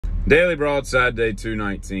Daily Broadside, day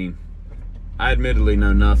 219. I admittedly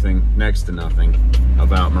know nothing, next to nothing,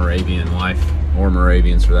 about Moravian life, or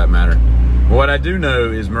Moravians for that matter. But what I do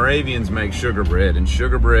know is Moravians make sugar bread, and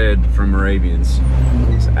sugar bread from Moravians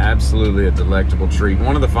is absolutely a delectable treat.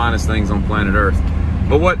 One of the finest things on planet Earth.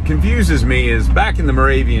 But what confuses me is back in the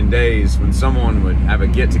Moravian days, when someone would have a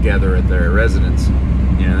get-together at their residence,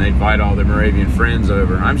 you know, they'd invite all their Moravian friends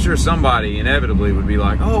over. I'm sure somebody inevitably would be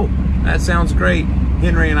like, "Oh, that sounds great.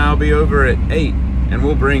 Henry and I'll be over at 8,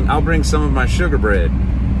 and I'll bring some of my sugar bread."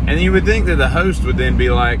 And you would think that the host would then be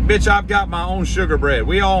like, "Bitch, I've got my own sugar bread.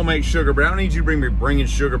 We all make sugar bread. I don't need you to bringing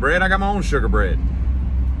sugar bread. I got my own sugar bread."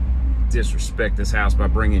 Disrespect this house by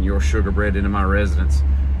bringing your sugar bread into my residence.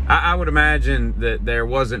 I would imagine that there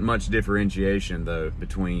wasn't much differentiation, though,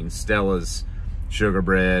 between Stella's sugar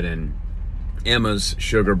bread and Emma's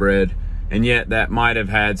sugar bread, and yet that might have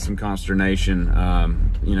had some consternation,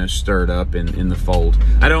 you know, stirred up in the fold.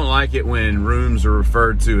 I don't like it when rooms are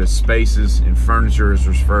referred to as spaces and furniture is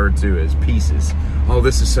referred to as pieces. Oh,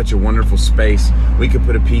 this is such a wonderful space. We could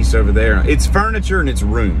put a piece over there. It's furniture and it's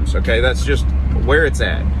rooms, okay? That's just where it's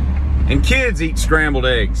at. And kids eat scrambled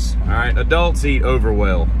eggs, all right? Adults eat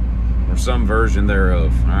Overwell, or some version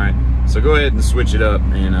thereof, all right? So go ahead and switch it up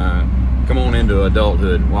and come on into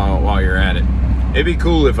adulthood while you're at it. It'd be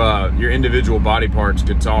cool if your individual body parts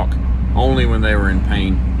could talk only when they were in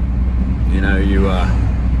pain. You know, you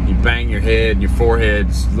bang your head and your forehead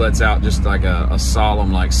lets out just like a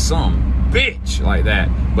solemn, like, "some bitch," like that,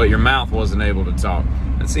 but your mouth wasn't able to talk.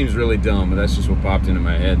 That seems really dumb, but that's just what popped into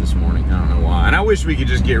my head this morning. I don't know why. And I wish we could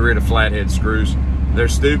just get rid of flathead screws. They're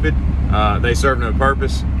stupid. They serve no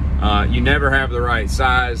purpose. You never have the right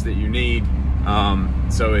size that you need,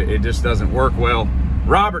 so it just doesn't work well.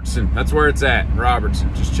 Robertson, that's where it's at. Robertson.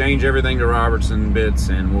 Just change everything to Robertson bits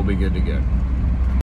and we'll be good to go.